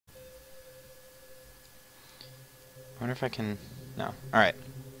wonder if I can... No. Alright.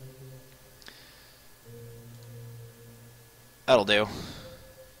 That'll do.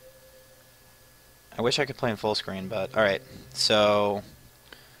 I wish I could play in full screen, but... Alright. So...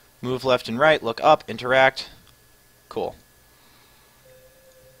 Move left and right, look up, interact. Cool.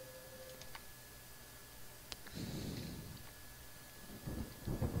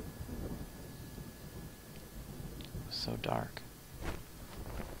 So dark.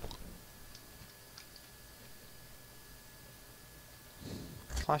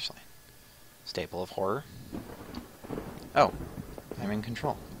 Flashlight. Staple of horror. Oh, I'm in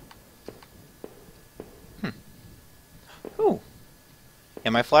control. Ooh.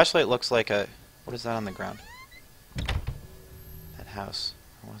 Yeah, my flashlight looks like a... What is that on the ground? That house.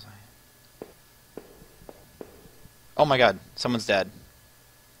 Where was I? Oh my god, someone's dead.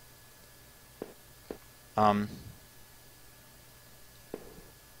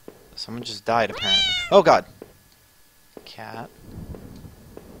 Someone just died, apparently. Oh god! Cat.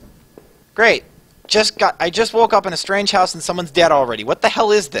 Great! I just woke up in a strange house and someone's dead already. What the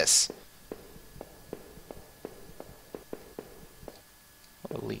hell is this?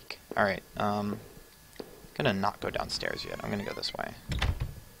 What a leak. Alright, gonna not go downstairs yet. I'm gonna go this way.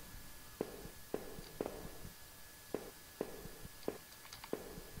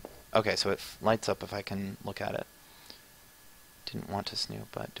 Okay, so it lights up if I can look at it. Didn't want to snoop,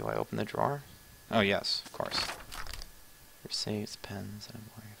 but do I open the drawer? Oh yes, of course. Receipts, pens, and a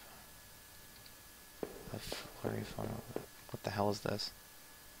blurry photo. What the hell is this?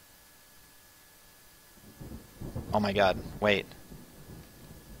 Oh my god, wait.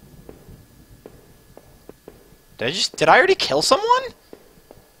 Did I already kill someone?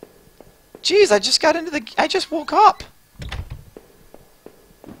 Jeez, I just woke up.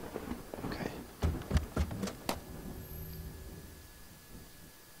 Okay.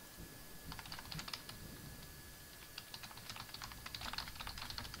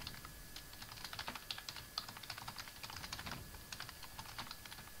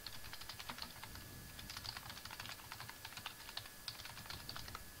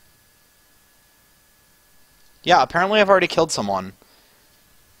 Yeah, apparently I've already killed someone.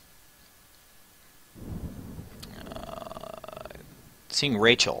 Seeing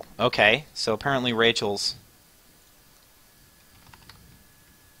Rachel. Okay, so apparently Rachel's...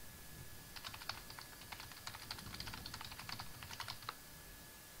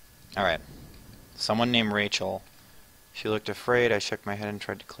 Alright. Someone named Rachel. She looked afraid. I shook my head and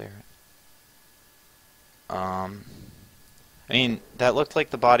tried to clear it. I mean, that looked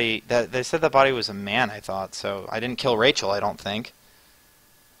like the body... They said the body was a man, I thought, so I didn't kill Rachel, I don't think.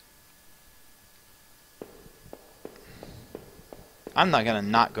 I'm not gonna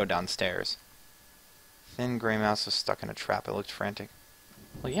not go downstairs. Thin gray mouse was stuck in a trap. It looked frantic.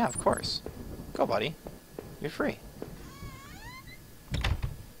 Well, yeah, of course. Go, buddy. You're free.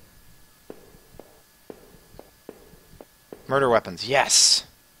 Murder weapons. Yes!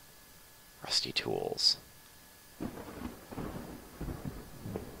 Rusty tools.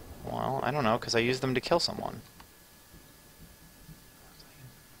 Well, I don't know, because I used them to kill someone.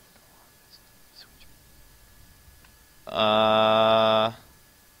 To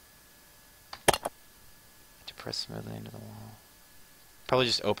press smoothly into the wall. Probably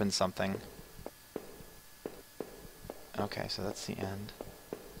just open something. Okay, so that's the end.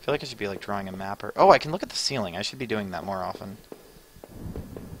 I feel like I should be like drawing a map or... Oh, I can look at the ceiling. I should be doing that more often.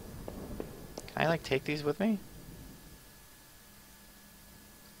 Can I like take these with me?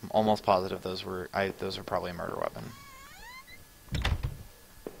 I'm almost positive those were probably a murder weapon.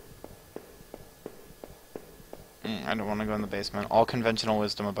 I don't want to go in the basement. All conventional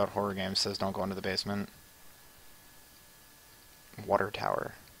wisdom about horror games says don't go into the basement. Water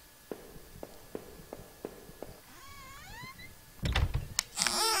tower.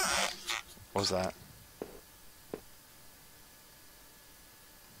 What was that?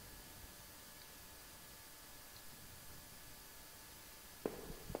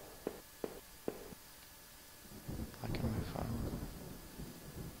 Black and white photo.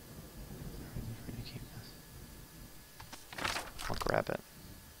 I'm going to keep this. I'll grab it.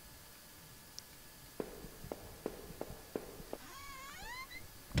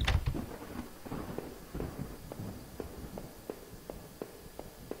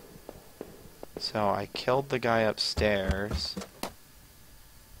 So I killed the guy upstairs,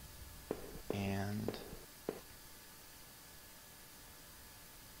 and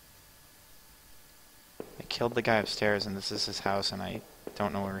this is his house, and I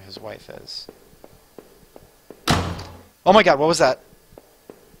don't know where his wife is. Oh my god, what was that?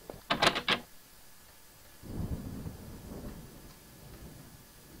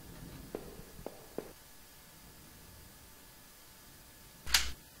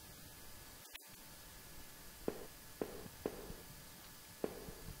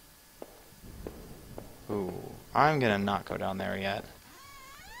 I'm gonna not go down there yet.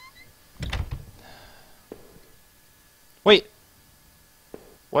 Wait!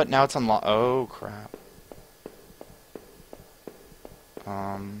 What? Now it's unlocked. Oh, crap.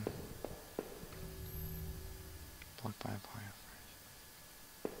 Blocked by a pile of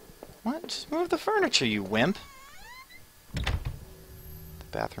furniture. What? Just move the furniture, you wimp! The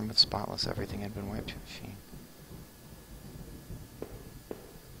bathroom was spotless. Everything had been wiped to a machine.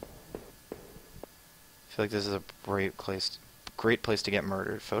 I feel like this is a great place to get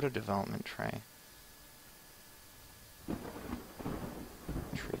murdered. Photo development tray.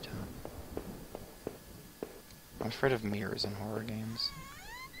 Treetop. I'm afraid of mirrors in horror games.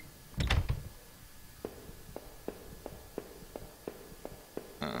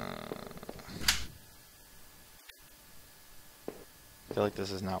 I feel like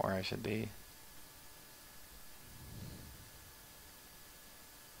this is not where I should be.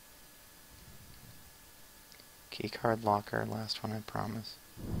 Keycard locker, last one I promise.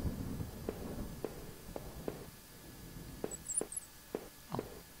 Oh,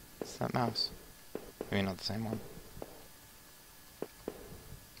 it's that mouse. Maybe not the same one.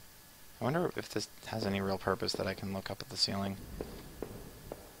 I wonder if this has any real purpose that I can look up at the ceiling.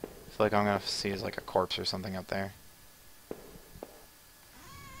 I feel like I'm gonna see is like a corpse or something up there.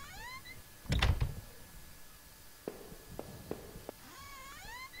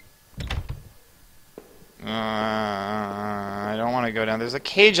 I don't want to go down. There's a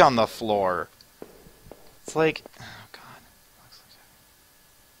cage on the floor. It's like, oh god.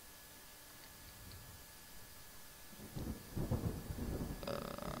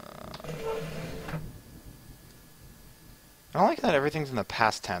 I don't like that everything's in the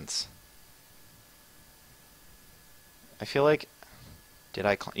past tense. I feel like, did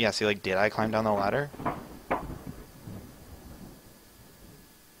I climb down the ladder?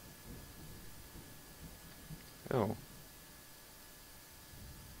 Oh.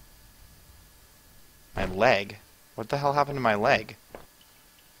 My leg? What the hell happened to my leg?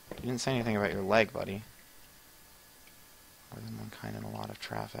 You didn't say anything about your leg, buddy. More than one kind and a lot of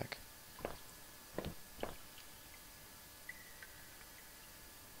traffic.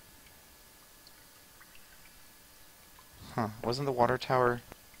 Huh. Wasn't the water tower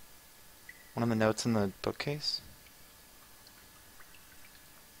one of the notes in the bookcase?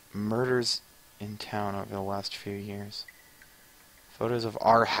 Murders in town over the last few years. Photos of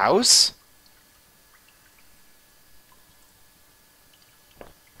our house?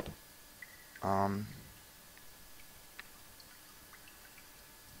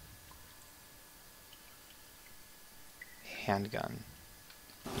 Handgun.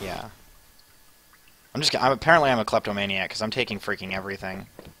 Yeah. Apparently I'm a kleptomaniac because I'm taking freaking everything.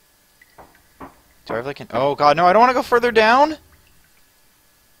 Do I have like an... Oh god, no, I don't want to go further down!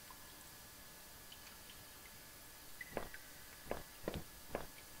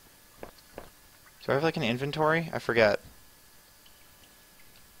 Do I have like an inventory? I forget.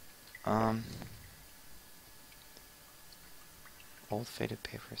 Old faded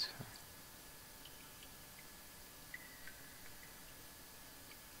papers.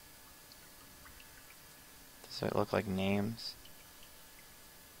 Does it look like names?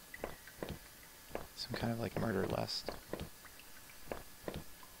 Some kind of like murder list.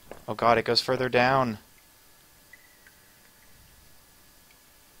 Oh god, it goes further down.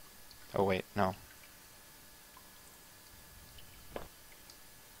 Oh wait, no.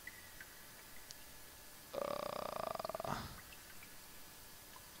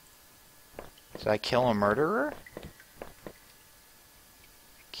 Did I kill a murderer?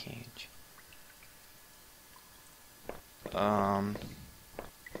 Cage.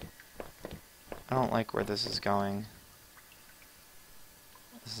 I don't like where this is going.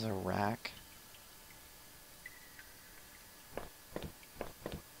 This is a rack.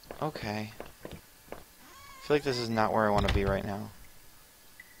 Okay. I feel like this is not where I want to be right now.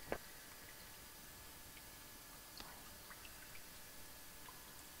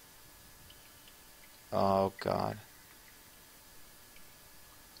 Oh god.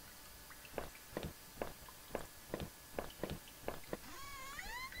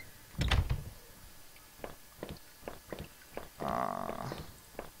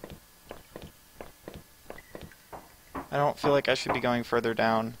 I don't feel like I should be going further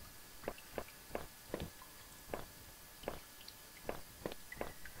down.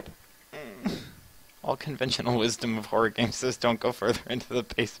 All conventional wisdom of horror games says don't go further into the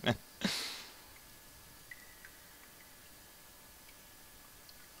basement.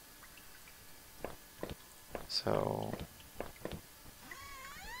 So...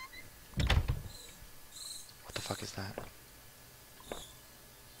 what the fuck is that?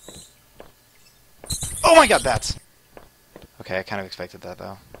 Oh my god, bats! Okay, I kind of expected that,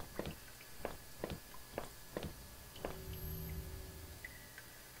 though.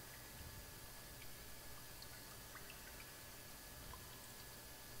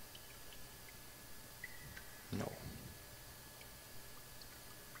 No.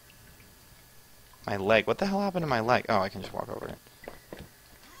 My leg. What the hell happened to my leg? Oh, I can just walk over it.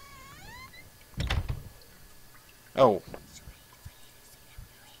 Oh.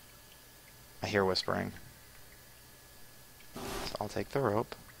 I hear whispering. So I'll take the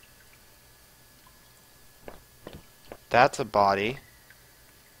rope. That's a body.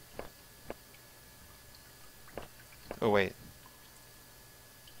 Oh, wait.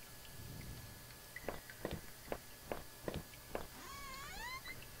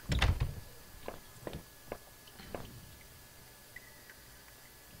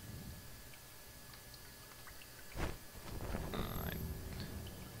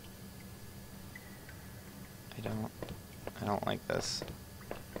 I don't like this.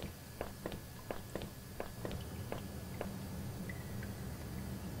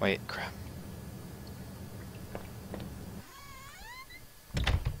 Wait, crap.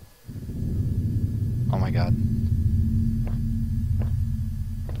 Oh my god.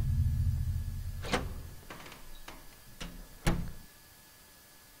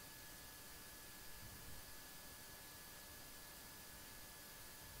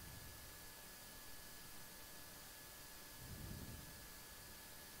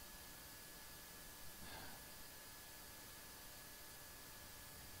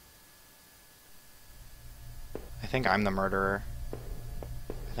 I think I'm the murderer.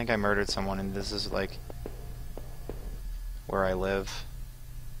 I think I murdered someone and this is like where I live.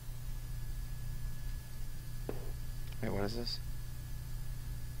 Wait, what is this?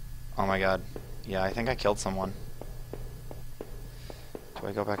 Oh my god. Yeah, I think I killed someone. Do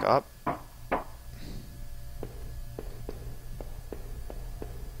I go back up?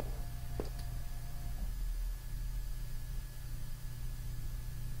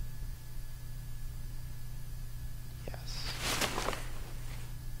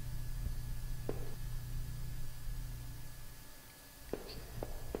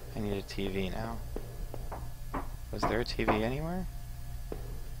 I need a TV now. Was there a TV anywhere?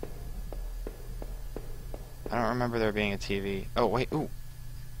 I don't remember there being a TV. Oh, wait, ooh.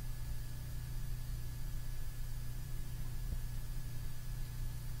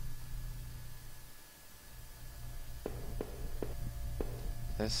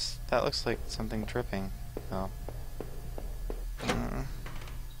 That looks like something dripping. Oh.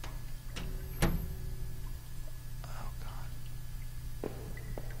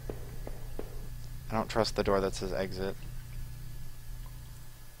 I don't trust the door that says exit.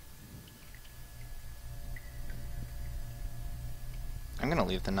 I'm gonna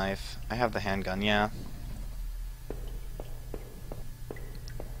leave the knife. I have the handgun, yeah.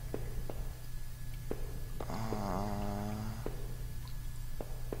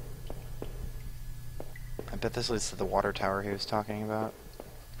 I bet this leads to the water tower he was talking about.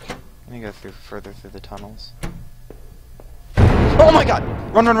 Let me go further through the tunnels. Oh my god!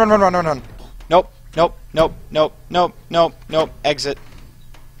 Run, run, run, run, run, run, run! Nope, nope, nope, nope, nope, nope, nope, exit.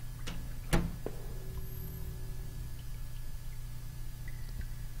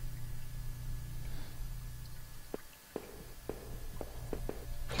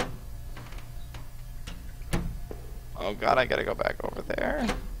 Oh god, I gotta go back over there.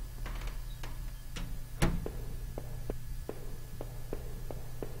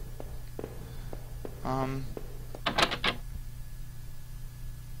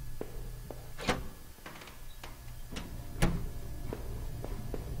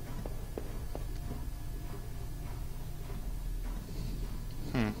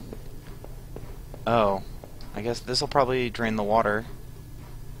 Oh, I guess this'll probably drain the water.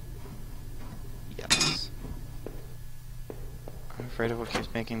 Yes. I'm afraid of what keeps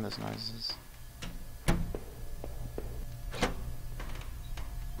making those noises.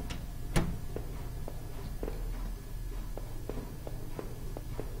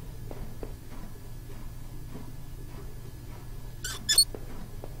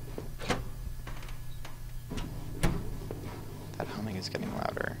 That humming is getting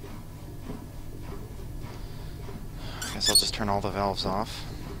louder. I guess I'll just turn all the valves off.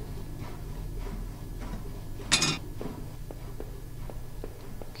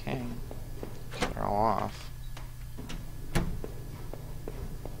 Okay. They're all off.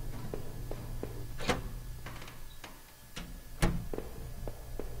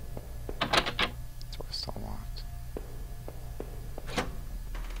 Door's still locked.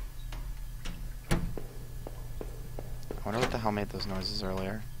 I wonder what the hell made those noises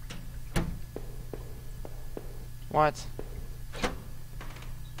earlier. What?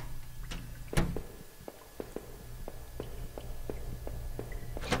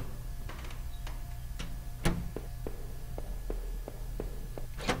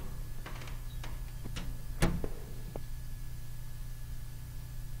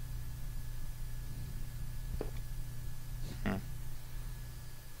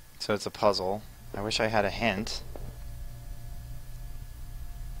 So it's a puzzle. I wish I had a hint.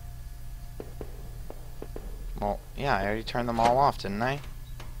 Well, yeah, I already turned them all off, didn't I?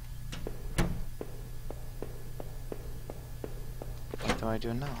 What do I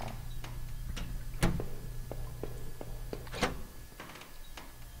do now?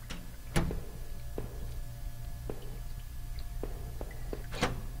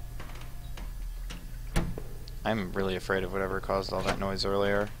 I'm really afraid of whatever caused all that noise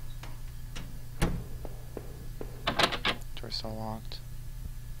earlier. Door's still locked.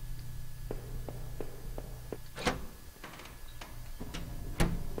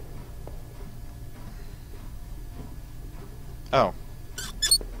 Oh.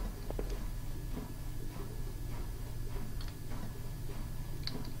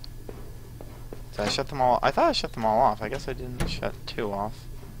 Did I shut them all? I thought I shut them all off. I guess I didn't shut 2 off.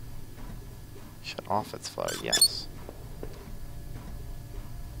 Shut off its flow, yes.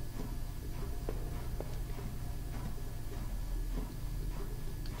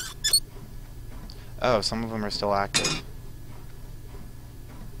 Oh, some of them are still active.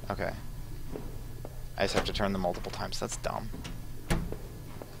 Okay. I just have to turn them multiple times. That's dumb.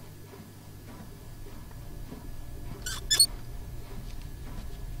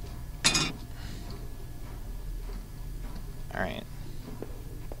 Alright.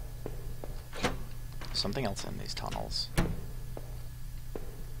 Something else in these tunnels.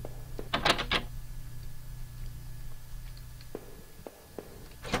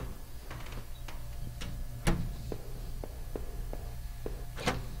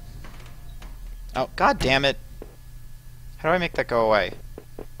 Oh, god damn it! How do I make that go away?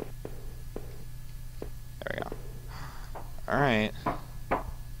 There we go. Alright.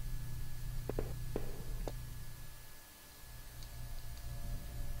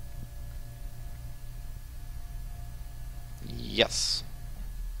 Yes.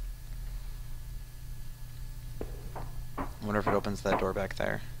 I wonder if it opens that door back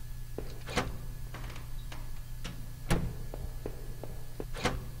there.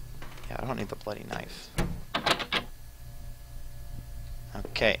 Yeah, I don't need the bloody knife.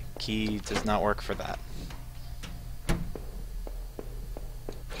 Okay, key does not work for that.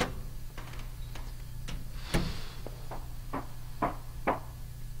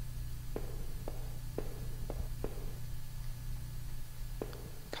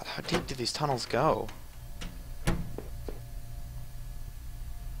 God, how deep do these tunnels go?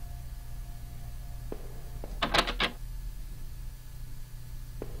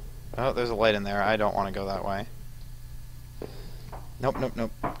 Oh, there's a light in there. I don't want to go that way. Nope, nope,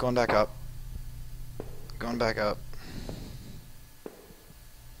 nope. Going back up. Going back up.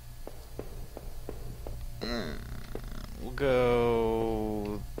 We'll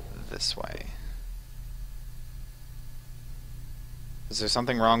go this way. Is there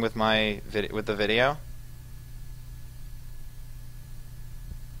something wrong with my the video?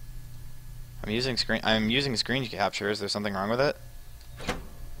 I'm using screen capture. Is there something wrong with it?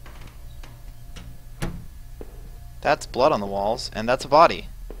 That's blood on the walls, and that's a body.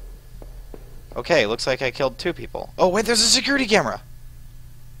 Okay, looks like I killed 2 people. Oh wait, there's a security camera!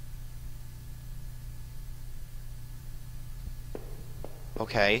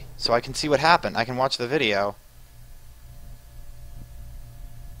 Okay, so I can see what happened. I can watch the video.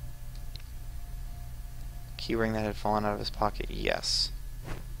 Keyring that had fallen out of his pocket, yes.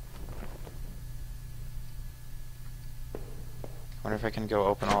 Wonder if I can go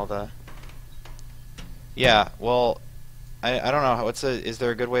open all the... Yeah, well, I don't know. Is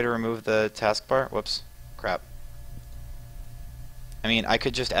there a good way to remove the taskbar? Whoops. Crap. I mean, I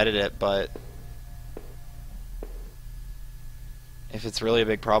could just edit it, but if it's really a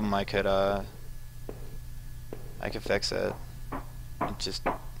big problem, I could fix it. It just...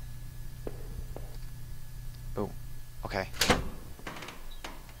 Oh, okay.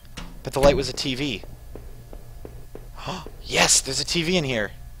 But the light was a TV. Yes, there's a TV in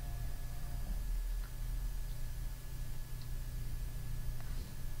here.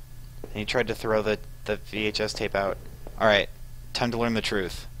 And he tried to throw the VHS tape out. Alright, time to learn the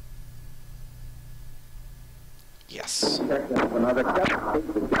truth. Yes. 2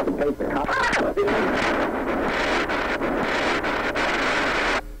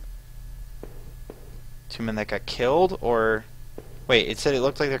 men that got killed, or... Wait, it said it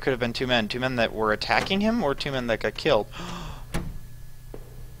looked like there could have been two men. Two men that were attacking him, or two men that got killed?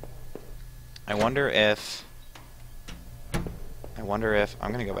 I wonder if... I'm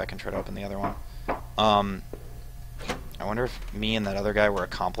gonna go back and try to open the other one. I wonder if me and that other guy were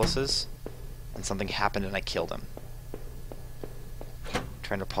accomplices, and something happened and I killed him. I'm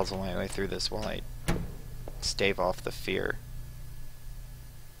trying to puzzle my way through this while I stave off the fear.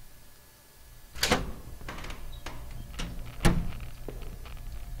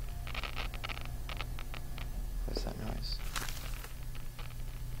 What's that noise?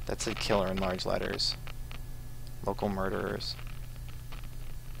 That's a killer in large letters. Local murderers.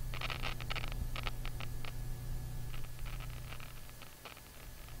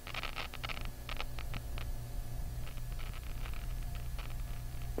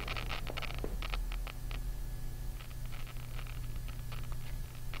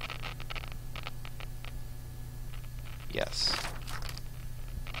 Yes.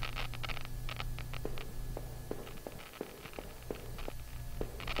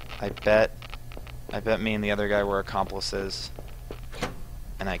 I bet me and the other guy were accomplices,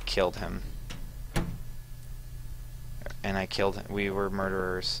 and I killed him. And I killed him. We were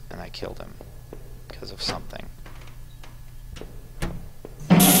murderers, and I killed him because of something.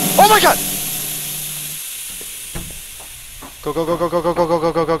 Oh my god! Go, go, go, go, go, go, go,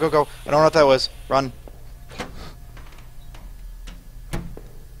 go, go, go, go, go. I don't know what that was. Run.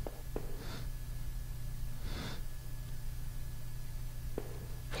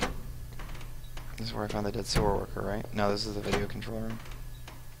 This is where I found the dead sewer worker, right? No, this is the video control room.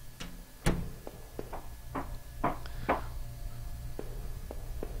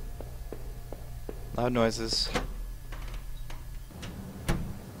 Loud noises.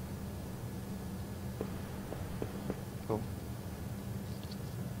 Oh.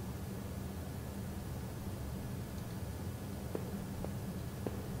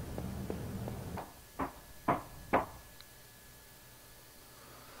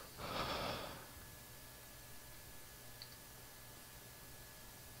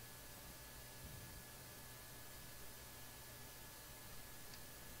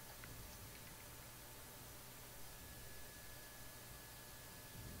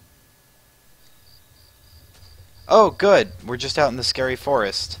 Oh, good. We're just out in the scary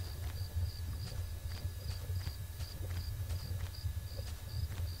forest.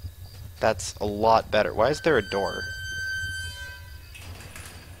 That's a lot better. Why is there a door?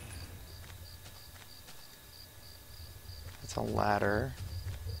 That's a ladder.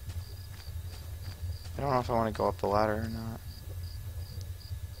 I don't know if I want to go up the ladder or not.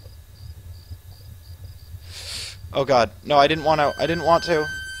 Oh god. No, I didn't want to. I didn't want to.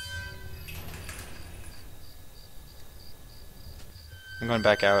 I'm going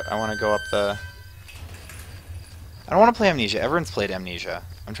back out. I want to go up the... I don't want to play Amnesia. Everyone's played Amnesia.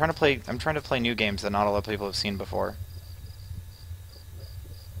 I'm trying to play new games that not a lot of people have seen before.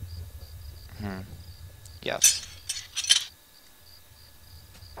 Yes.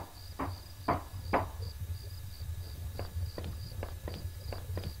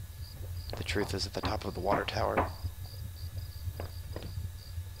 The truth is at the top of the water tower.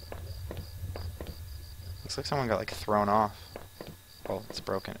 Looks like someone got like thrown off. Oh, it's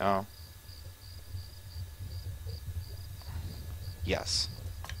broken. Oh. Yes.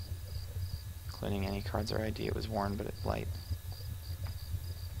 Including any cards or ID. It was worn, but it's light.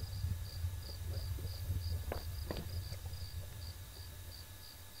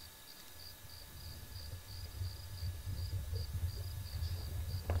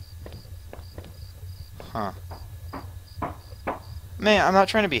 Huh. Man, I'm not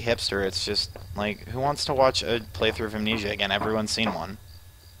trying to be hipster, it's just, like, who wants to watch a playthrough of Amnesia again? Everyone's seen one.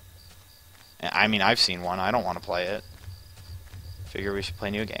 I mean, I've seen one, I don't want to play it. Figure we should play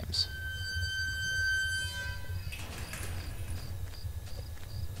new games.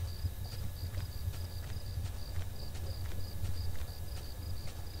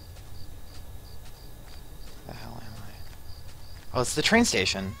 Where the hell am I? Oh, it's the train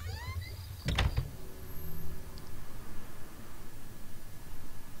station.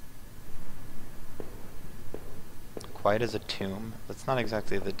 Quiet as a tomb. That's not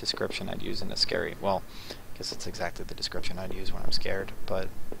exactly the description I'd use in a scary... Well, I guess it's exactly the description I'd use when I'm scared, but...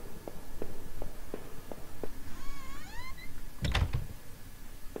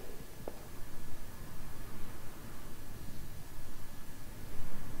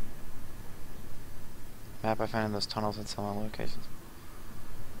 Map I find in those tunnels at some locations.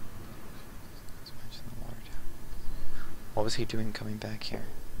 What was he doing coming back here?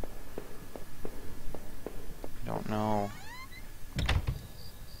 I don't know.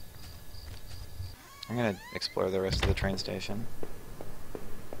 I'm gonna explore the rest of the train station.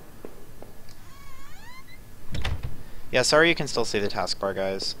 Yeah, sorry you can still see the taskbar,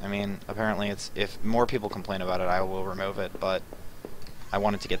 guys. I mean, apparently it's if more people complain about it, I will remove it, but I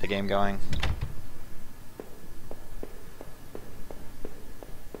wanted to get the game going.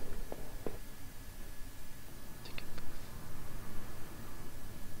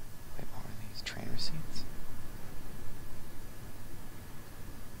 Wait, what were these? Train receipts?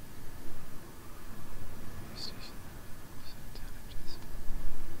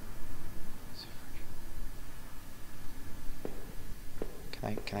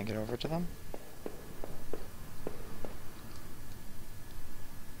 Can I get over to them?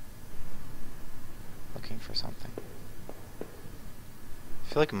 Looking for something.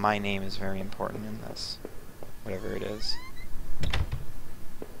 I feel like my name is very important in this, whatever it is. I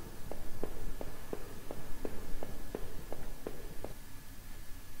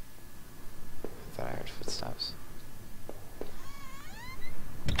thought I heard footsteps.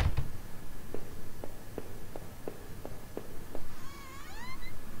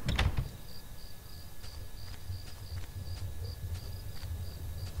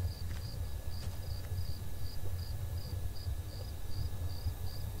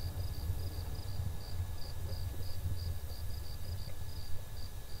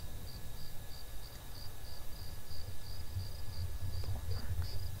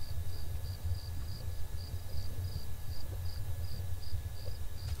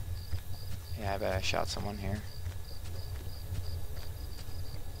 Yeah, I bet I shot someone here.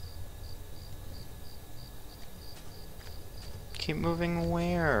 Keep moving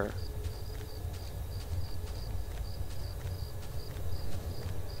where?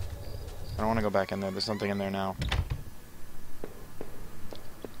 I don't want to go back in there. There's something in there now.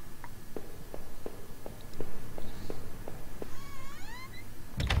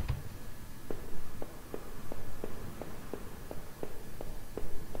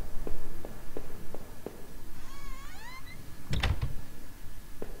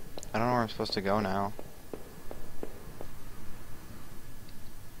 I don't know where I'm supposed to go now.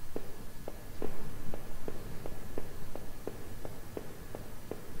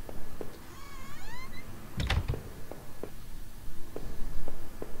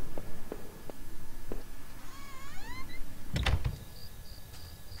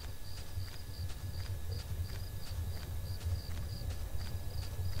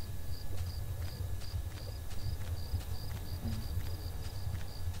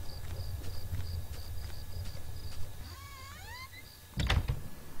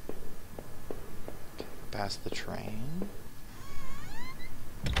 Past the train.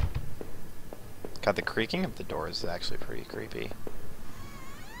 God, the creaking of the doors is actually pretty creepy.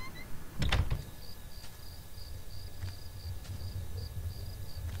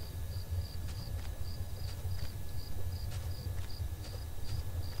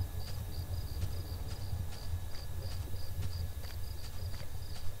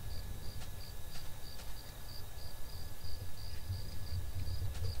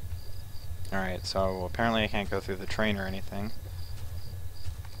 Alright, so apparently I can't go through the train or anything.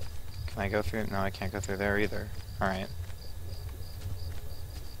 Can I go through? No, I can't go through there either. Alright.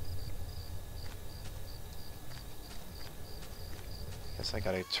 Guess I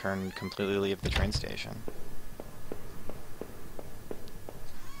gotta completely leave the train station.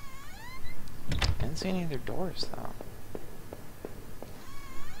 I didn't see any other doors, though.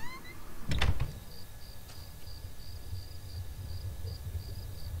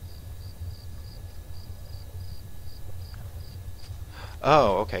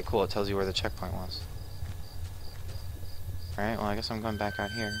 Oh, okay, cool. It tells you where the checkpoint was. Alright, well, I guess I'm going back out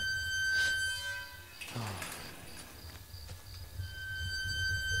here.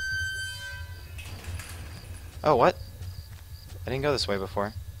 Oh, what? I didn't go this way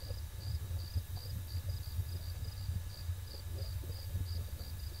before.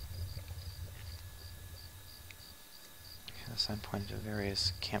 Okay, the sign pointed to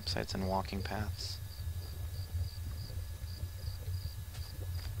various campsites and walking paths.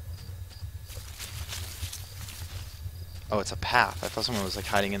 Oh, it's a path. I thought someone was like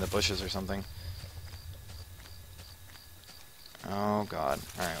hiding in the bushes or something. Oh god.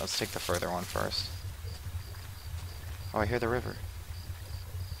 Alright, let's take the further one first. Oh, I hear the river.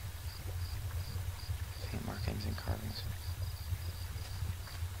 Faint markings and carvings.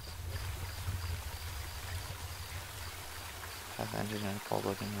 Path ended in a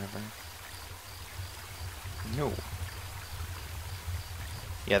cold-looking river. No.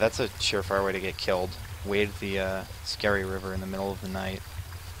 Yeah, that's a surefire way to get killed. Wade the scary river in the middle of the night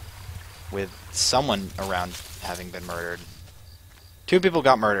with someone around having been murdered. 2 people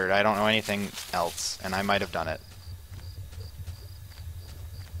got murdered. I don't know anything else, and I might have done it.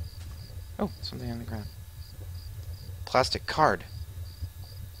 Oh, something on the ground. Plastic card.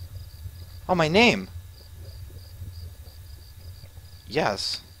 Oh, my name!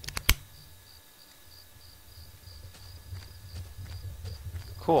 Yes.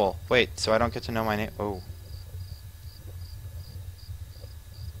 Cool. Wait, so I don't get to know my name? Oh.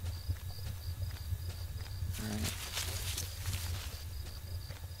 Alright.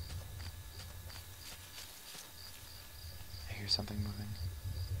 I hear something moving.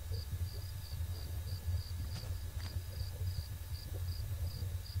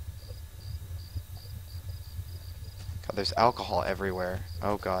 God, there's alcohol everywhere.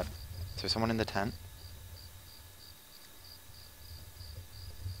 Oh god. Is there someone in the tent?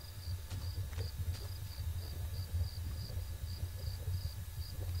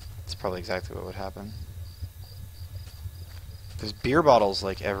 That's probably exactly what would happen. There's beer bottles,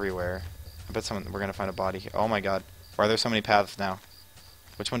 like, everywhere. I bet we're gonna find a body here. Oh my god. Why are there so many paths now?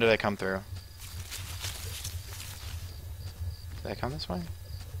 Which one did I come through? Did I come this way?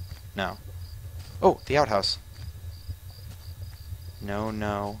 No. Oh, the outhouse. No,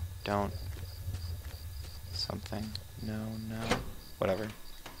 no, don't. Something. No, no. Whatever.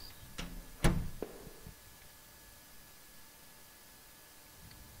 I'm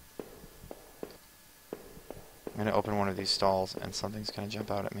gonna open one of these stalls and something's gonna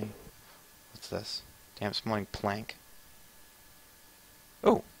jump out at me. What's this? Damn, smelling plank.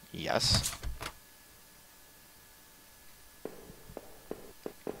 Oh, yes.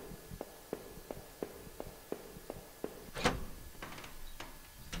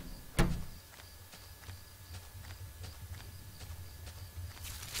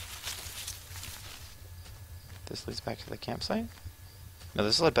 This leads back to the campsite? No,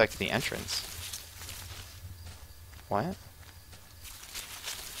 this led back to the entrance. What?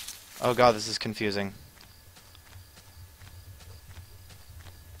 Oh god, this is confusing.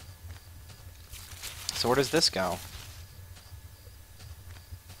 So where does this go?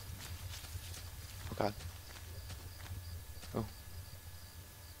 Oh god. Oh.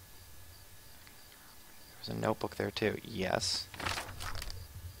 There's a notebook there too. Yes.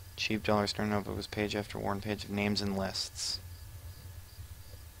 Cheap dollar store notebook was page after worn page of names and lists.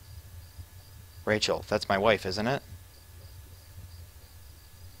 Rachel, that's my wife, isn't it?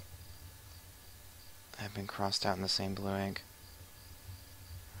 I've been crossed out in the same blue ink.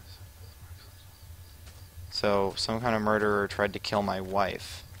 So, some kind of murderer tried to kill my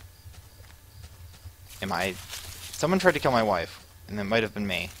wife. Someone tried to kill my wife, and it might have been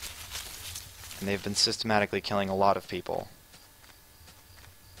me. And they've been systematically killing a lot of people.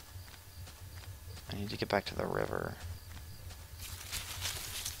 I need to get back to the river.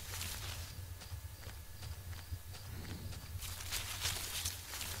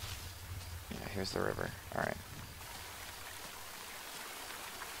 Yeah, here's the river. Alright.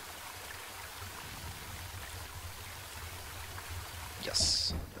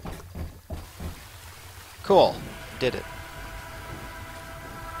 Yes. Cool. Did it.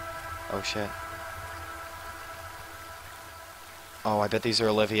 Oh shit. Oh, I bet these are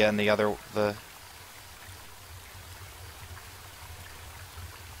Olivia and the...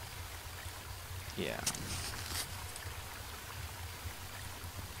 Yeah.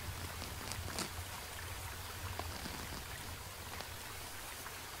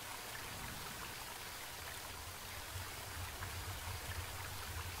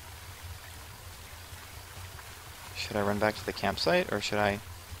 Should I run back to the campsite, or should I...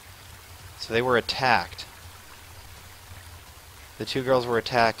 So they were attacked. The two girls were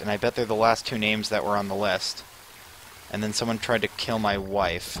attacked, and I bet they're the last two names that were on the list. And then someone tried to kill my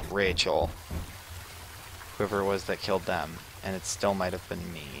wife, Rachel. Whoever it was that killed them. And it still might have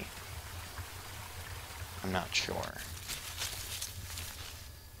been me. I'm not sure.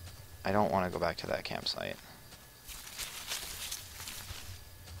 I don't want to go back to that campsite.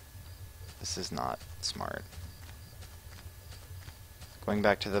 This is not smart. Going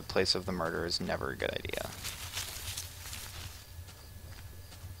back to the place of the murder is never a good idea.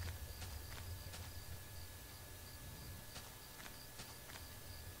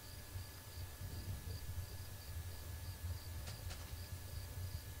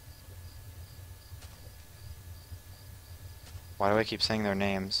 Why do I keep saying their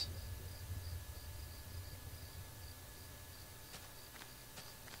names?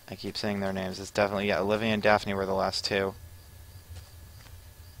 I keep saying their names. It's definitely, yeah, Olivia and Daphne were the last two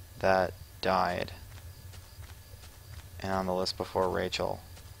that died. And on the list before Rachel.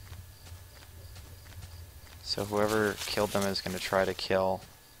 So whoever killed them is going to try to kill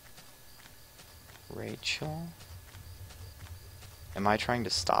Rachel? Am I trying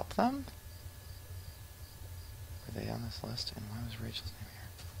to stop them? Are they on this list? And why was Rachel's name here?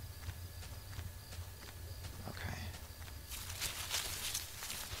 Okay.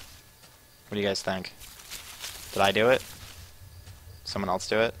 What do you guys think? Did I do it? Someone else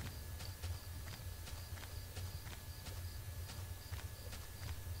do it?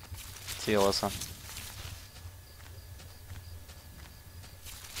 See you, Alyssa.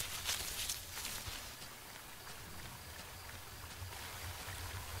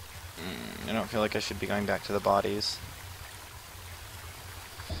 I don't feel like I should be going back to the bodies.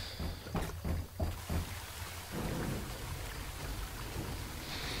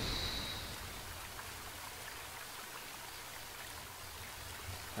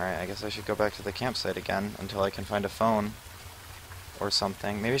 Alright, I guess I should go back to the campsite again until I can find a phone or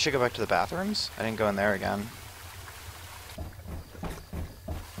something. Maybe I should go back to the bathrooms? I didn't go in there again.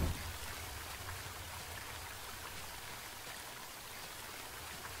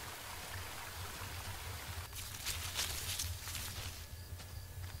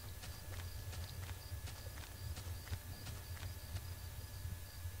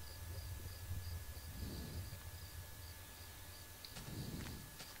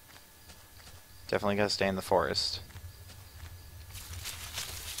 Definitely gotta stay in the forest.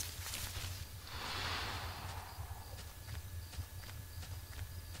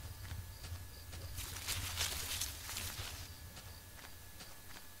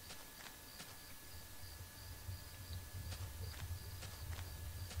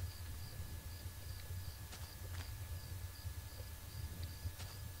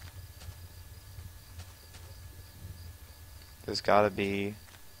 There's gotta be...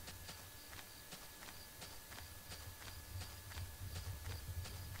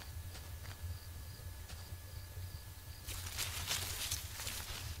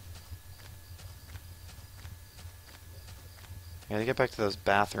 I gotta get back to those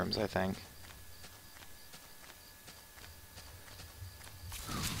bathrooms, I think.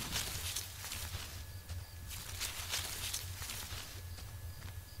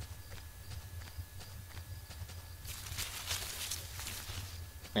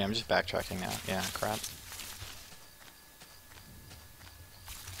 Yeah, I'm just backtracking now. Yeah, crap.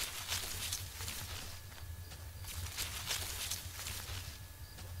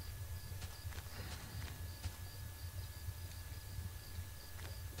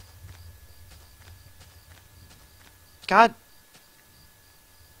 God!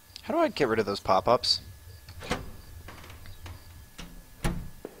 How do I get rid of those pop-ups?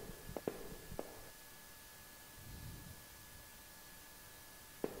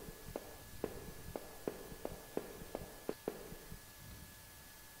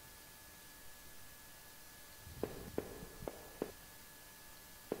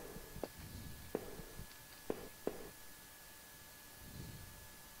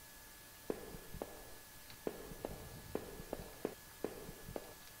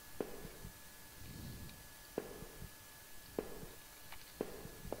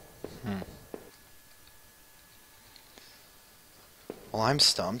 Well, I'm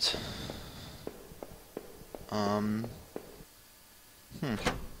stumped.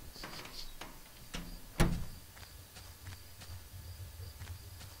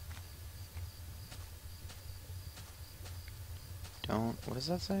 What does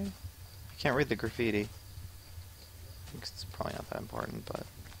that say? I can't read the graffiti. I think it's probably not that important, but...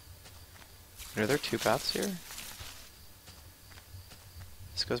 Are there two paths here?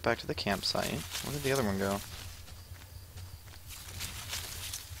 This goes back to the campsite. Where did the other one go?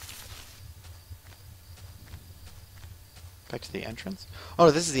 Back to the entrance?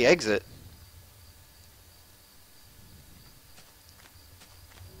 Oh, this is the exit!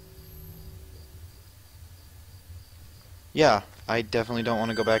 Yeah, I definitely don't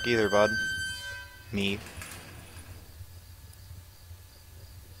want to go back either, bud. Me.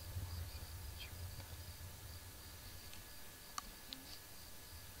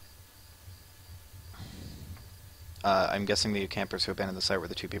 I'm guessing the campers who abandoned the site were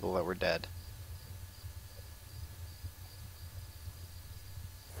the two people that were dead.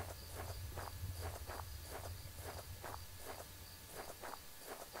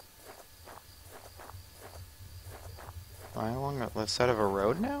 Am I along the left side of a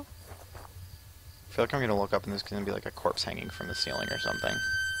road now? I feel like I'm gonna look up and there's gonna be like a corpse hanging from the ceiling or something.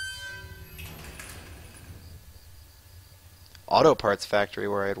 Auto parts factory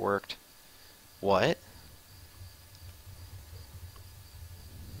where I had worked. What?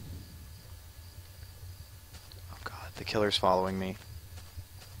 Oh god, the killer's following me.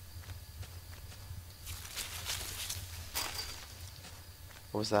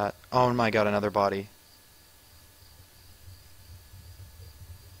 What was that? Oh my god, another body.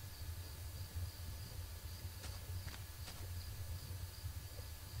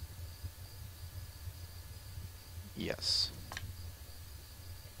 Yes.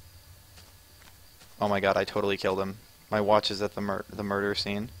 Oh my god, I totally killed him. My watch is at the murder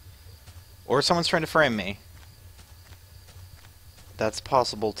scene. Or someone's trying to frame me. That's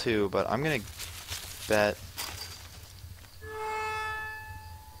possible too, but I'm gonna bet...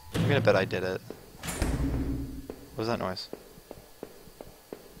 I'm gonna bet I did it. What was that noise?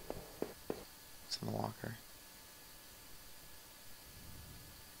 What's in the locker?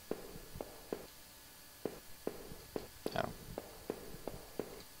 Oh.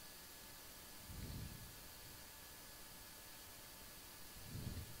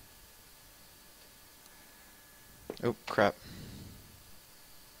 Oh, crap.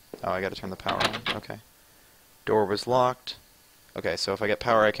 Oh, I gotta turn the power on. Okay. Door was locked. Okay, so if I get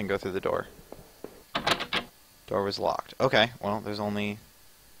power, I can go through the door. Door was locked. Okay, well, there's only...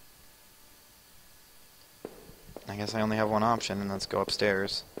 I guess I only have one option, and that's go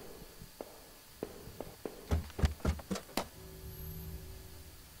upstairs.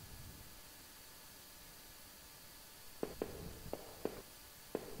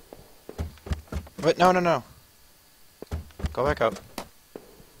 Wait, no, no, no. Go back up.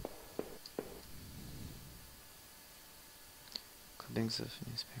 Clippings of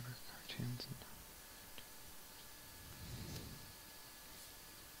newspaper, cartoons, and...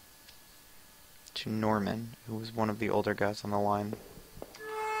 to Norman, who was one of the older guys on the line.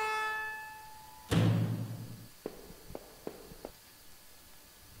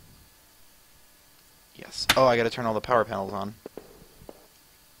 Yes. Oh, I gotta turn all the power panels on.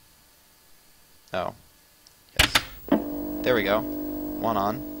 Oh. Yes. There we go. One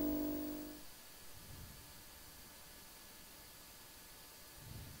on.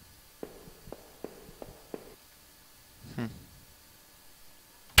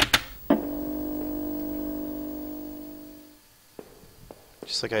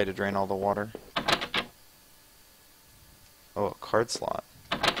 Just like I had to drain all the water. Oh, a card slot.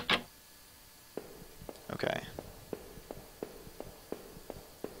 Okay.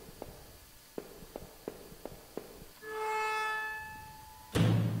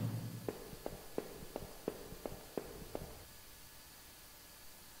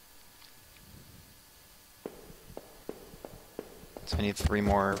 So I need 3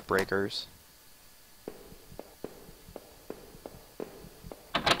 more breakers.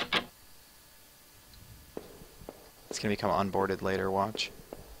 It's gonna become unboarded later, watch.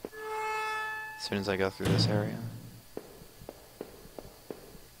 As soon as I go through this area.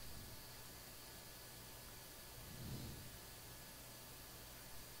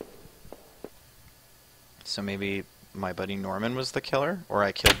 So maybe my buddy Norman was the killer? Or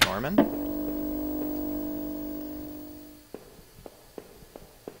I killed Norman?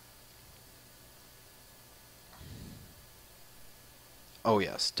 Oh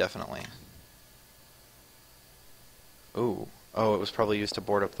yes, definitely. Ooh. Oh, it was probably used to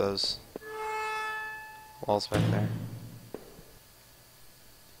board up those walls back there.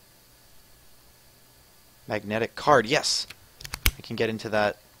 Magnetic card, yes! I can get into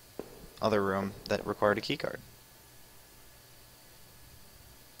that other room that required a key card.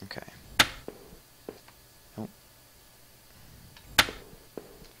 Okay. Nope.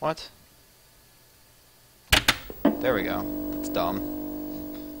 What? There we go. It's dumb.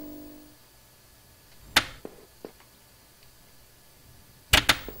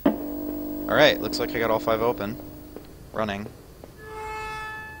 Alright, looks like I got all 5 open. Running.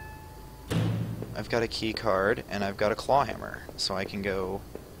 I've got a key card, and I've got a claw hammer, so I can go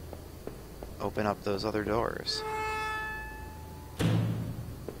open up those other doors.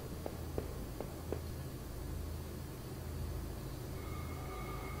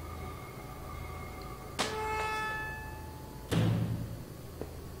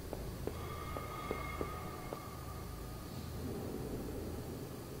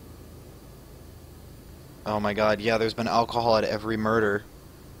 Oh my god, yeah, there's been alcohol at every murder.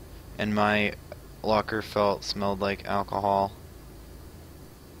 And my locker smelled like alcohol.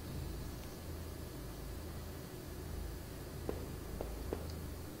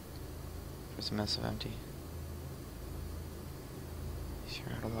 There's a mess of empty. He sure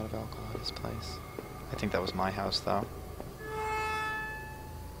had a lot of alcohol at his place. I think that was my house, though.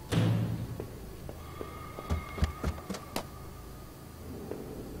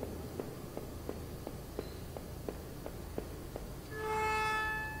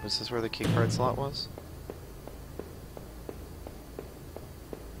 Was this where the keycard slot was?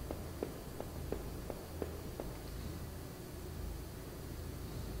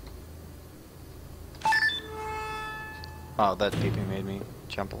 Oh, that beeping made me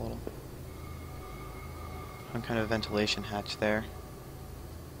jump a little. Some kind of ventilation hatch there.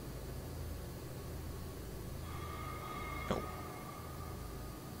 Nope.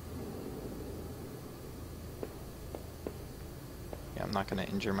 I'm not gonna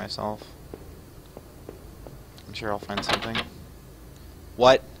injure myself. I'm sure I'll find something.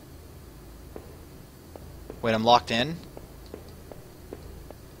 What? Wait, I'm locked in?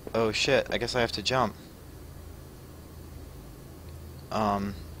 Oh shit, I guess I have to jump.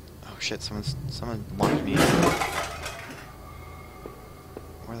 Oh shit, someone locked me in.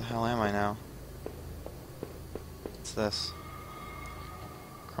 Where the hell am I now? What's this?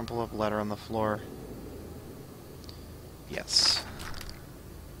 Crumple up letter on the floor. Yes.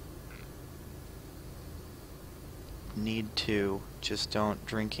 Need to. Just don't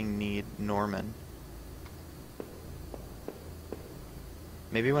drinking need Norman.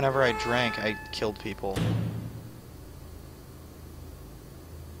 Maybe whenever I drank, I killed people.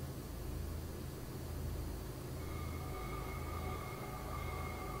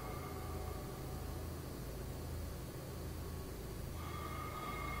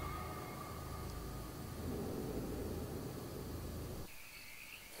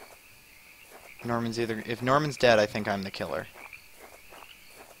 Norman's either... If Norman's dead, I think I'm the killer.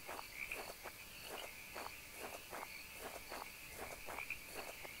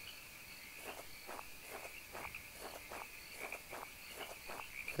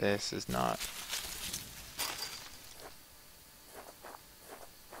 This is not...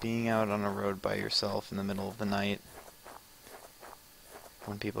 Being out on a road by yourself in the middle of the night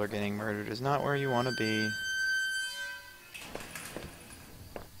when people are getting murdered is not where you want to be.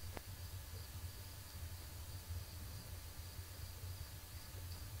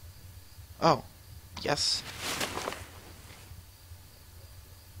 Oh, yes.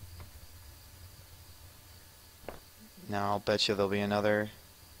 Now I'll bet you there'll be another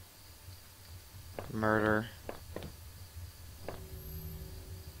murder.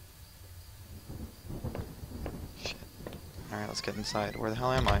 Shit. Alright, let's get inside. Where the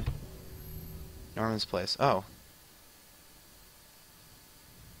hell am I? Norman's place. Oh.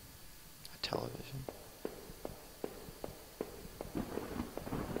 A television.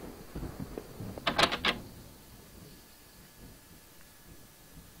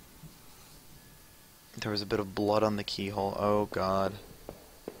 There was a bit of blood on the keyhole. Oh god.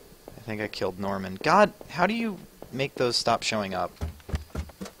 I think I killed Norman. God, how do you make those stop showing up?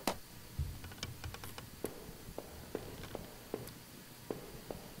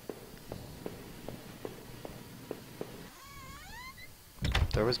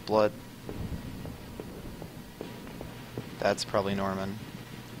 There was blood. That's probably Norman.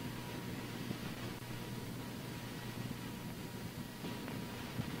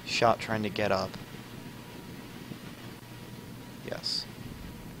 Shot trying to get up. Yes.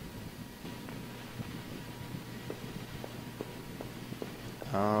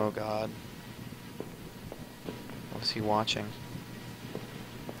 Oh god. What was he watching?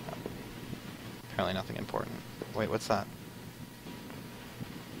 Oh. Apparently nothing important. Wait, what's that?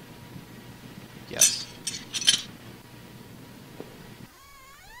 Yes.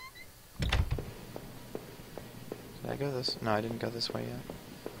 Did I go this? No, I didn't go this way yet.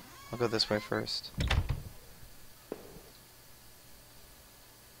 I'll go this way first.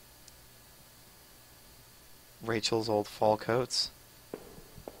 Rachel's old fall coats.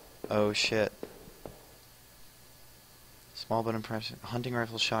 Oh shit. Small but impressive. Hunting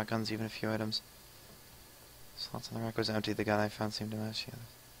rifles, shotguns, even a few items. Slots on the rack was empty. The gun I found seemed to match the others.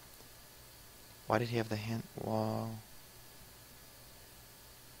 Why did he have the hand? Whoa.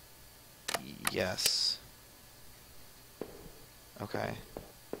 Yes. Okay.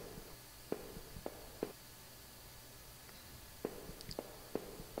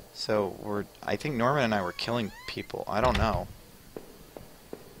 So I think Norman and I were killing people. I don't know.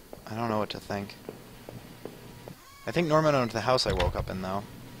 I don't know what to think. I think Norman owned the house I woke up in, though.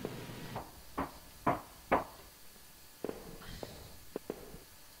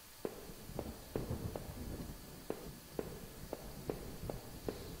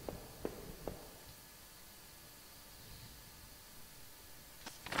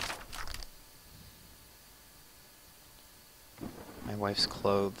 My wife's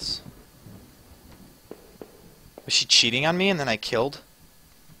clothes. Was she cheating on me and then I killed?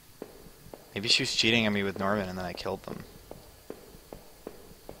 Maybe she was cheating on me with Norman and then I killed them.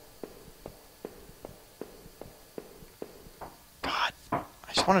 God,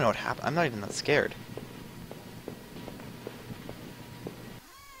 I just want to know what happened. I'm not even that scared.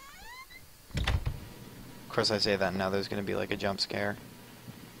 Of course I say that now there's going to be like a jump scare.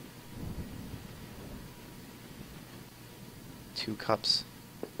 2 cups.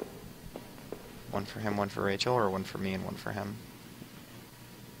 One for him, one for Rachel, or one for me and one for him?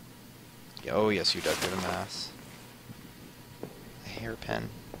 Oh yes, you dug through the mass. A hairpin.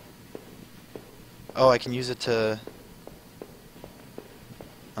 Oh, I can use it to...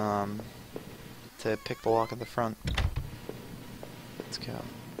 to pick the lock at the front. Let's go.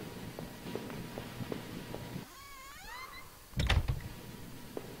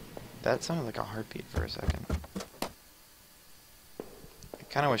 That sounded like a heartbeat for a second. I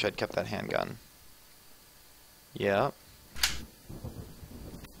kinda wish I'd kept that handgun. Yep.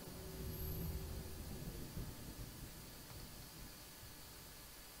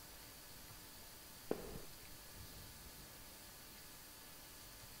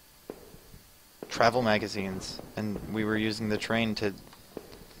 Travel magazines, and we were using the train to...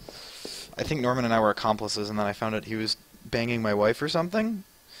 I think Norman and I were accomplices, and then I found out he was banging my wife or something?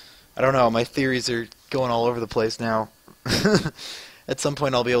 I don't know, my theories are going all over the place now. At some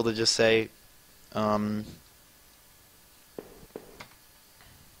point I'll be able to just say,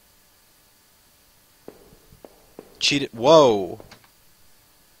 cheated... Whoa!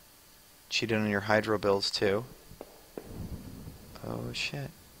 Cheated on your hydro bills, too. Oh,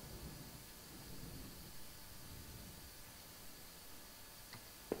 shit.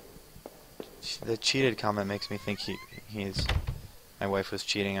 The cheated comment makes me think my wife was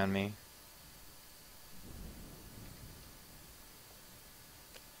cheating on me.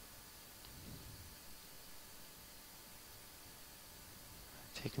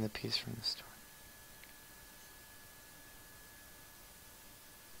 Taking the piece from the story.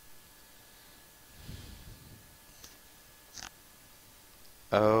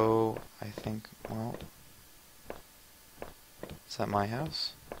 Oh, I think, well, is that my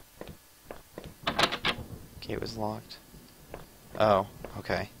house? Gate was locked. Oh,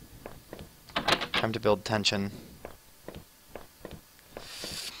 okay. Time to build tension.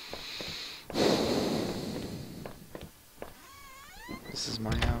 This is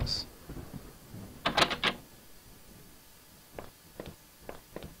my house.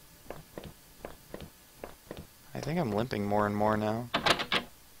 I think I'm limping more and more now.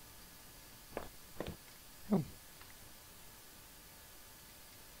 Ooh.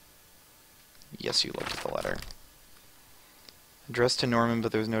 Yes, you looked at the letter. Addressed to Norman,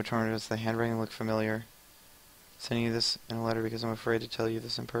 but there was no tornadoes. The handwriting looked familiar. Sending you this in a letter because I'm afraid to tell you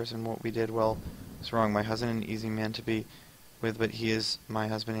this in person. What we did, well, was wrong. My husband, an easy man to be with, but he is my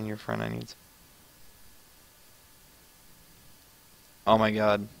husband and your friend I need. Oh my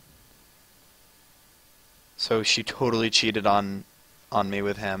god. So she totally cheated on me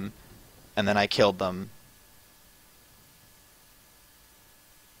with him, and then I killed them.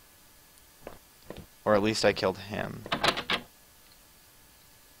 Or at least I killed him.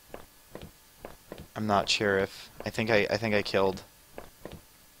 I'm not sure if... I think I killed...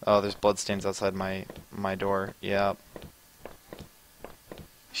 Oh, there's bloodstains outside my door. Yep.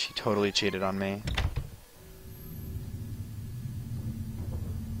 She totally cheated on me.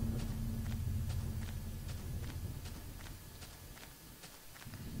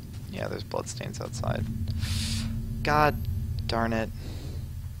 Yeah, there's bloodstains outside. God darn it.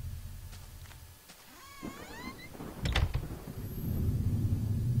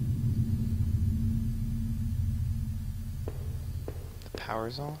 The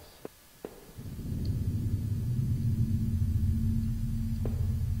power's off?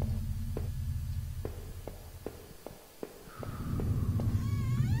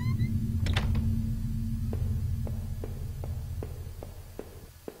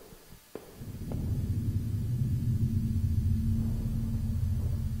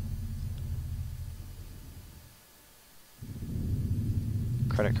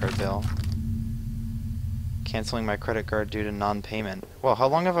 Credit card bill. Canceling my credit card due to non-payment. Well, how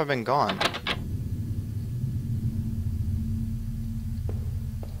long have I been gone?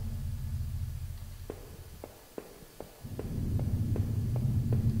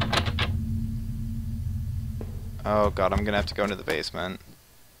 Oh god, I'm gonna have to go into the basement.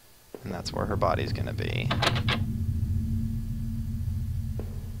 And that's where her body's gonna be.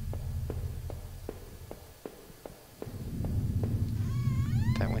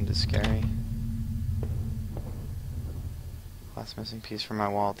 That wind is scary. Last missing piece from my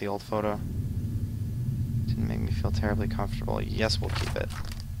wall, the old photo. Didn't make me feel terribly comfortable. Yes, we'll keep it.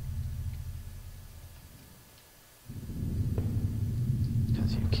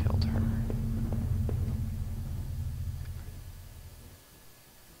 Because you killed her.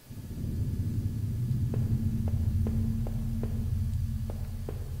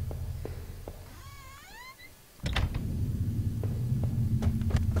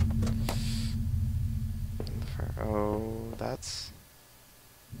 Oh, that's...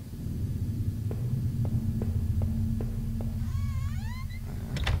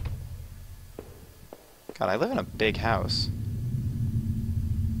 God, I live in a big house.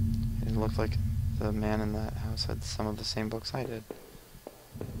 It looked like the man in that house had some of the same books I did.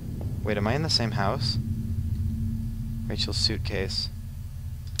 Wait, am I in the same house? Rachel's suitcase.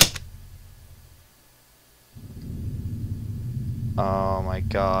 Oh my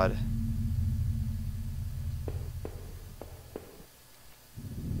god.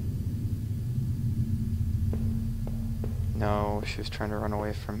 No, she was trying to run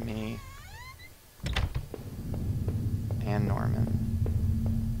away from me. And Norman.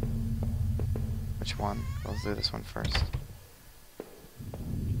 Which one? Let's do this one first.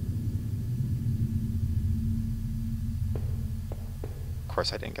 Of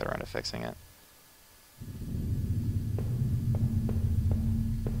course I didn't get around to fixing it.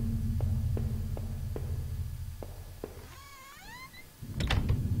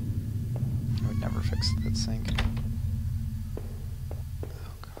 I would never fix that sink.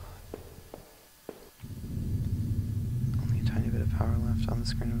 Oh god. Only a tiny bit of power left on the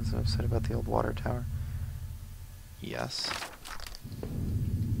screen. I was upset about the old water tower. Yes.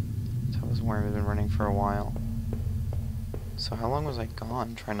 That was where I've been running for a while. So how long was I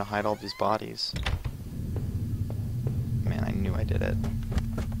gone trying to hide all these bodies? Man, I knew I did it.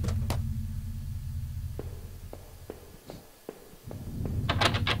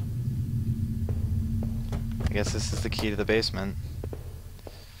 I guess this is the key to the basement.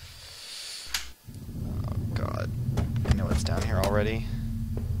 Oh god. I know it's down here already.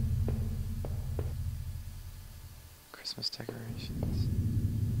 Christmas decorations.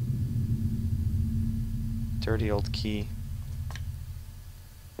 Dirty old key.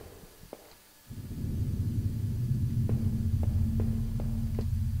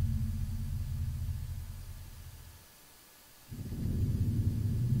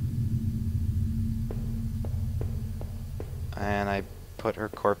 And I put her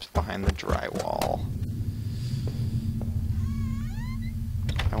corpse behind the drywall.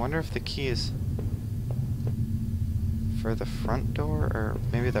 I wonder if the key is for the front door, or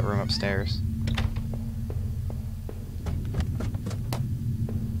maybe that room upstairs.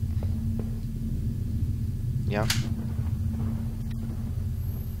 Yep.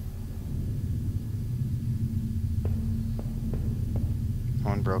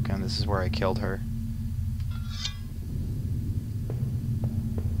 One broken. This is where I killed her.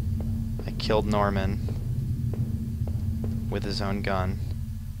 I killed Norman with his own gun.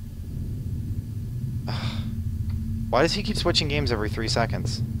 Ugh. Why does he keep switching games every 3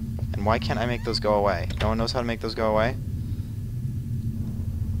 seconds? And why can't I make those go away? No one knows how to make those go away?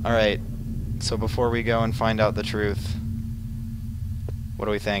 Alright, so before we go and find out the truth, what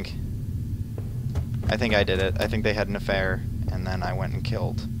do we think? I think I did it. I think they had an affair, and then I went and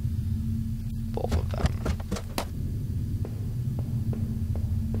killed both of them.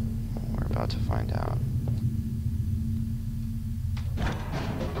 We're about to find out.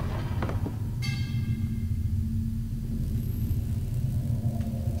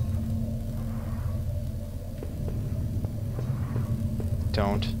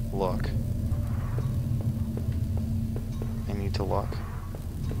 Don't look. I need to look.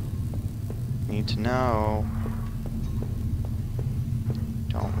 I need to know.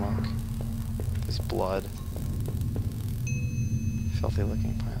 Don't look. There's blood. Filthy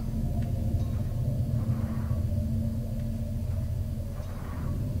looking pile.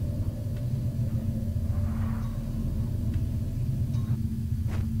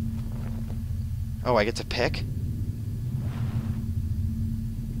 Oh, I get to pick?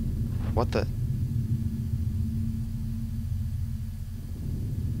 What the?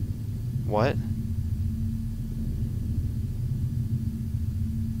 What?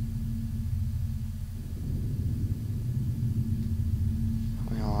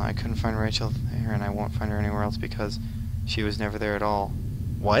 Well, I couldn't find Rachel there, and I won't find her anywhere else because she was never there at all.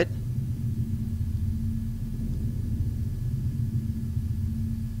 What?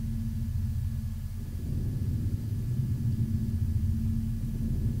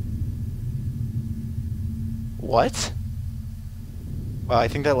 What? Well, I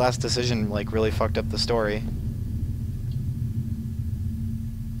think that last decision, like, really fucked up the story.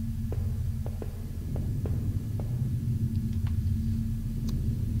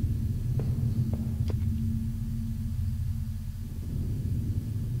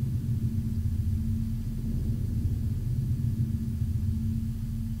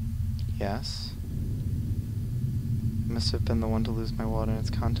 Yes. I must have been the one to lose my wallet and its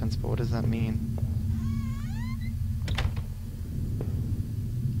contents, but what does that mean?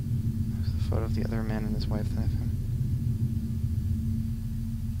 Photo of the other man and his wife that I found.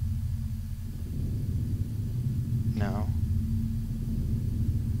 No.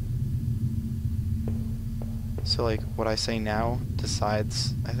 So, like, what I say now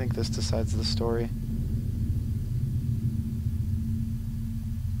decides, I think this decides the story.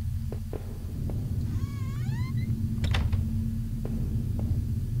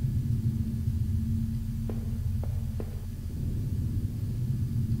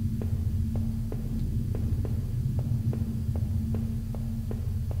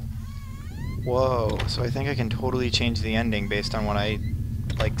 Whoa, so I think I can totally change the ending based on what I,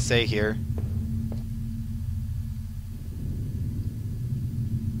 like, say here.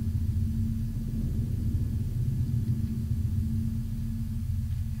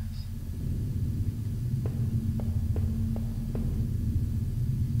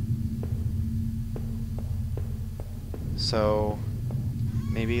 So,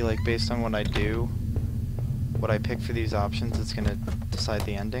 maybe, like, based on what I do, what I pick for these options, it's gonna decide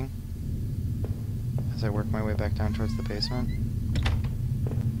the ending as I work my way back down towards the basement.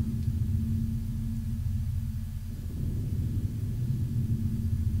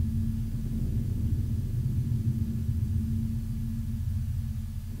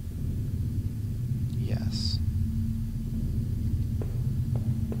 Yes.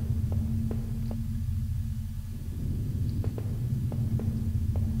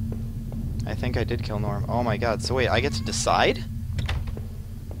 I think I did kill Norm. Oh my god, so wait, I get to decide?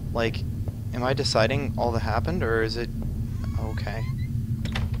 Like, am I deciding all that happened, or is it... Okay.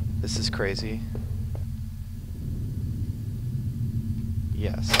 This is crazy.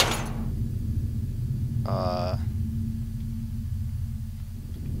 Yes.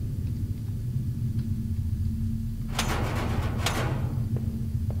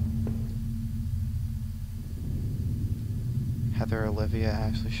 Heather, Olivia,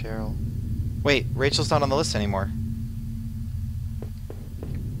 Ashley, Cheryl... Wait, Rachel's not on the list anymore.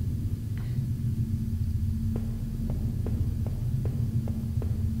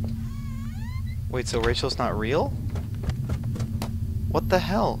 Wait, so Rachel's not real? What the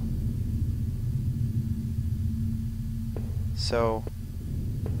hell? So...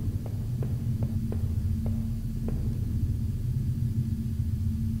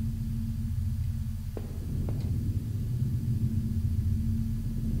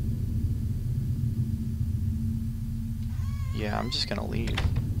 Yeah, I'm just gonna leave.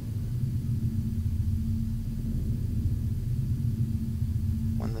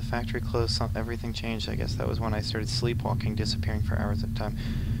 When the factory closed, everything changed. I guess that was when I started sleepwalking, disappearing for hours at a time.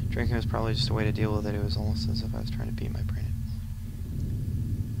 Drinking was probably just a way to deal with it. It was almost as if I was trying to beat my brain.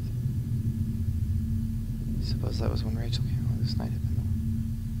 I suppose that was when Rachel came home. This night had been the one.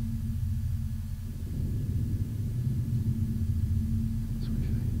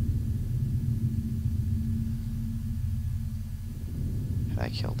 Had I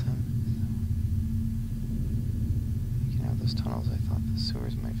killed him? Making out those tunnels, I thought the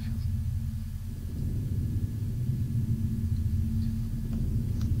sewers might feel...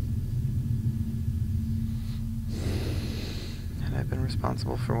 Had I been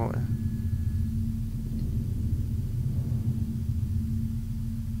responsible for what...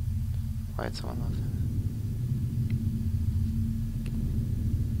 Why had someone left it?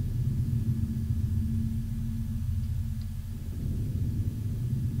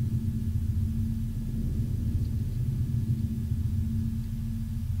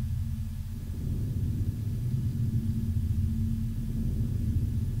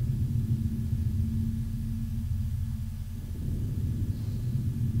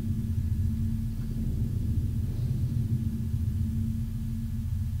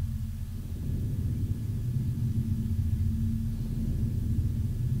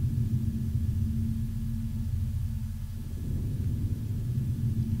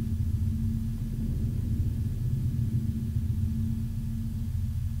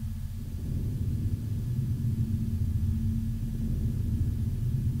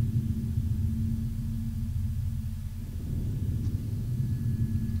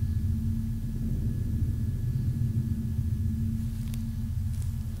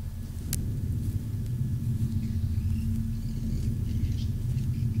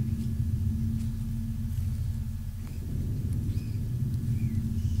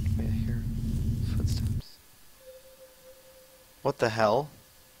 What the hell?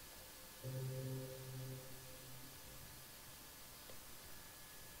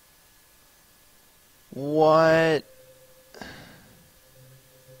 What?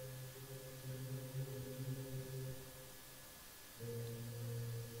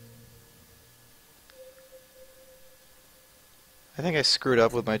 I think I screwed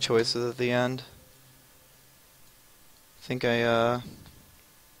up with my choices at the end. I think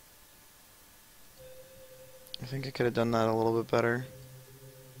I could have done that a little bit better.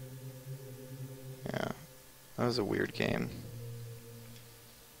 Yeah, that was a weird game.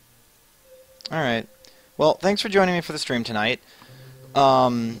 Alright. Well, thanks for joining me for the stream tonight.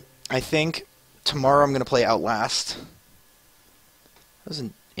 I think tomorrow I'm going to play Outlast. That was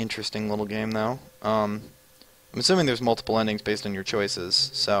an interesting little game, though. I'm assuming there's multiple endings based on your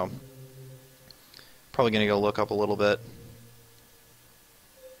choices, so... Probably going to go look up a little bit.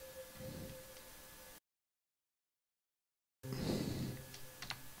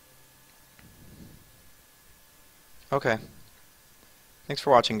 Okay. Thanks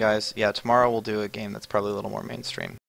for watching, guys. Yeah, tomorrow we'll do a game that's probably a little more mainstream.